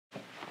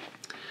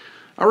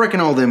I reckon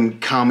all them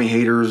commie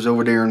haters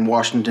over there in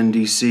Washington,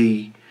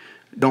 D.C.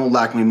 don't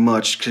like me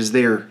much because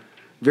they're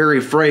very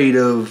afraid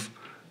of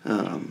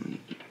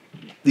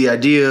the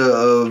idea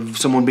of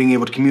someone being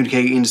able to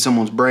communicate into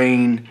someone's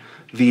brain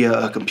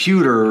via a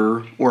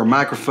computer or a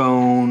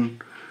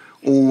microphone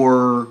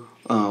or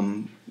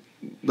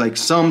like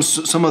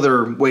some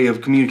other way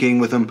of communicating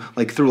with them,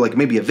 like through like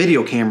maybe a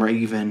video camera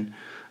even.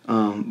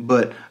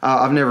 But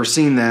I've never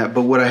seen that.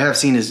 But what I have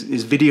seen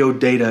is video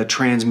data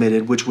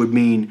transmitted, which would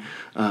mean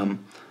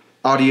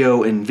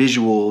audio and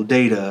visual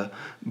data.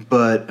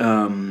 But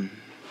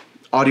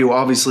audio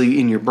obviously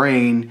in your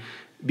brain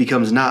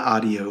becomes not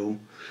audio.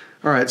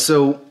 All right,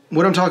 so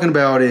what I'm talking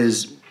about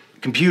is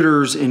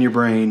computers in your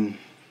brain.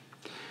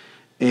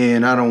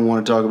 And I don't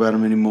want to talk about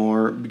them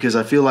anymore because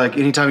I feel like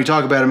anytime you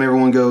talk about them,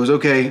 everyone goes,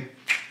 okay,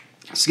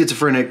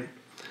 schizophrenic.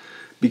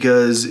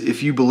 Because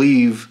if you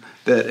believe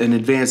that an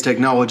advanced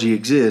technology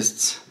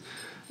exists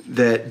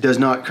that does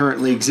not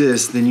currently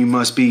exist, then you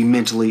must be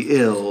mentally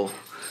ill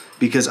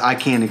because I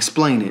can't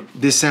explain it.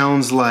 This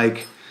sounds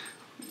like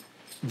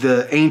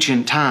the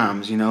ancient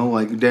times, you know,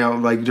 like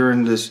down like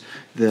during this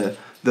the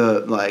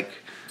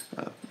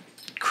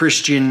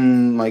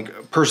Christian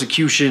like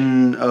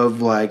persecution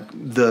of like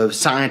the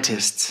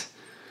scientists,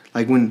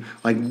 like when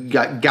like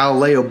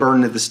Galileo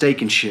burned at the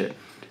stake and shit.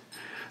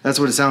 That's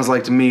what it sounds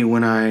like to me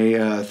when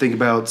I think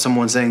about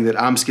someone saying that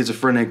I'm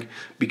schizophrenic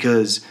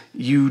because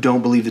you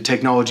don't believe the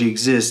technology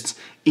exists,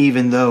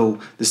 even though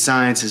the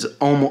science is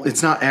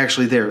it's not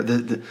actually there.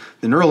 The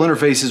neural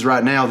interfaces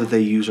right now that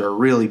they use are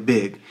really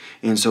big.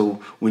 And so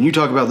when you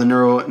talk about the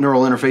neural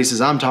interfaces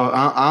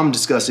I'm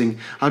discussing,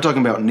 I'm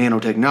talking about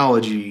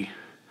nanotechnology,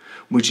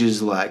 which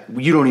is like,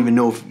 you don't even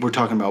know if we're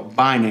talking about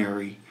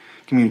binary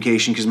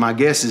communication, because my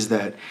guess is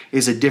that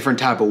it's a different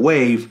type of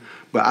wave,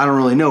 but I don't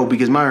really know,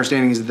 because my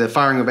understanding is that the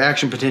firing of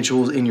action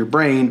potentials in your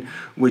brain,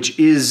 which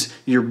is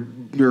your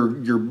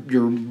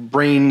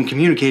brain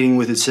communicating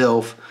with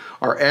itself,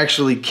 are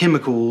actually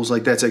chemicals.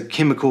 Like that's a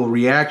chemical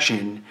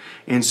reaction.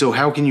 And so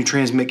how can you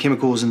transmit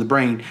chemicals in the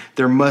brain?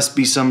 There must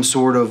be some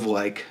sort of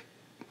like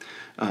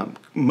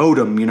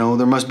modem, you know,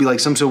 there must be like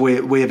some sort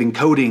of way of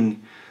encoding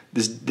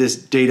this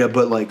data,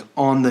 but like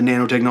on the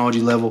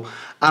nanotechnology level.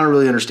 I don't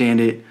really understand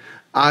it.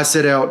 I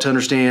set out to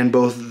understand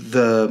both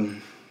the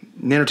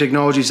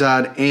nanotechnology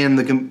side and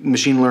the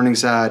machine learning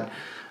side.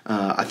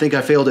 I think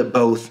I failed at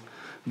both,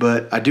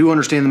 but I do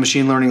understand the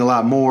machine learning a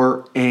lot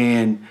more,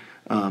 and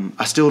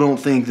I still don't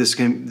think this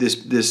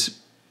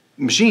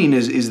machine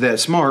is that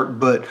smart,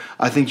 but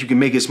I think you can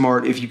make it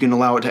smart if you can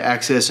allow it to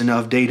access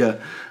enough data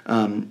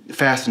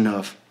fast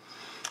enough.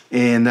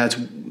 And that's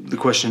the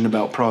question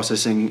about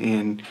processing,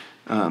 and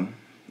I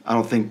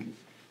don't think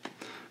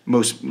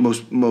most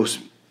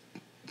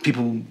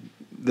people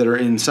that are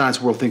in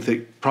science world think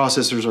that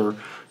processors are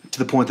to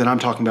the point that I'm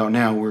talking about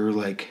now, where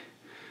like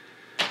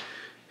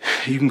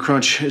you can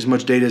crunch as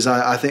much data as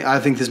I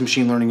think this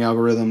machine learning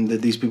algorithm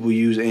that these people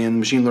use and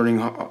machine learning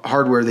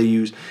hardware they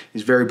use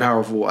is very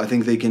powerful. I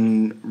think they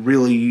can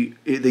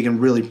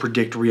really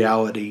predict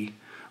reality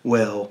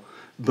well,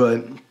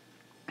 but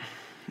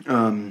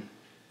I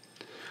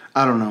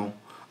don't know.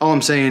 All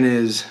I'm saying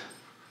is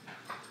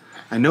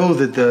I know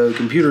that the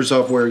computer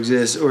software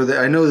exists, or that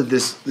I know that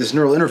this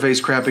neural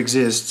interface crap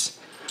exists,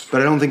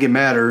 but I don't think it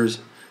matters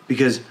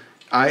because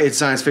it's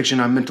science fiction.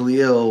 I'm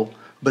mentally ill.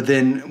 But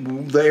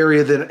then the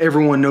area that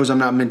everyone knows I'm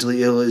not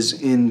mentally ill is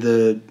in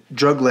the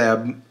drug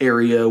lab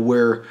area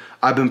where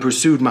I've been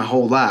pursued my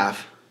whole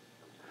life.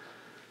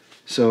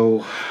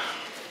 So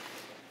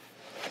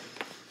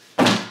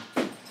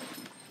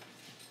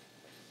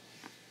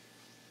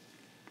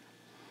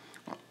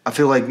I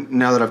feel like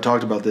now that I've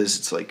talked about this,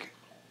 it's like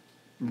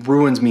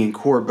ruins me in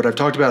court. But I've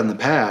talked about it in the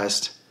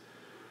past.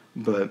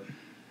 But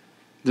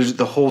there's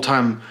the whole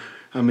time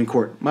I'm in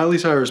court. Miley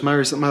Cyrus.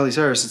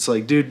 It's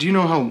like, dude, do you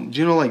know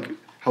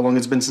how long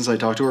it's been since I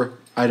talked to her?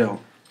 I don't.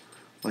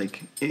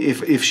 Like,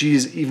 if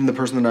she's even the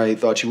person that I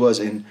thought she was,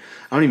 and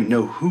I don't even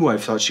know who I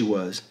thought she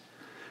was,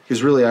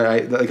 because really,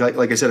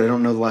 like I said, I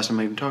don't know the last time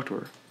I even talked to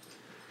her.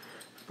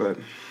 But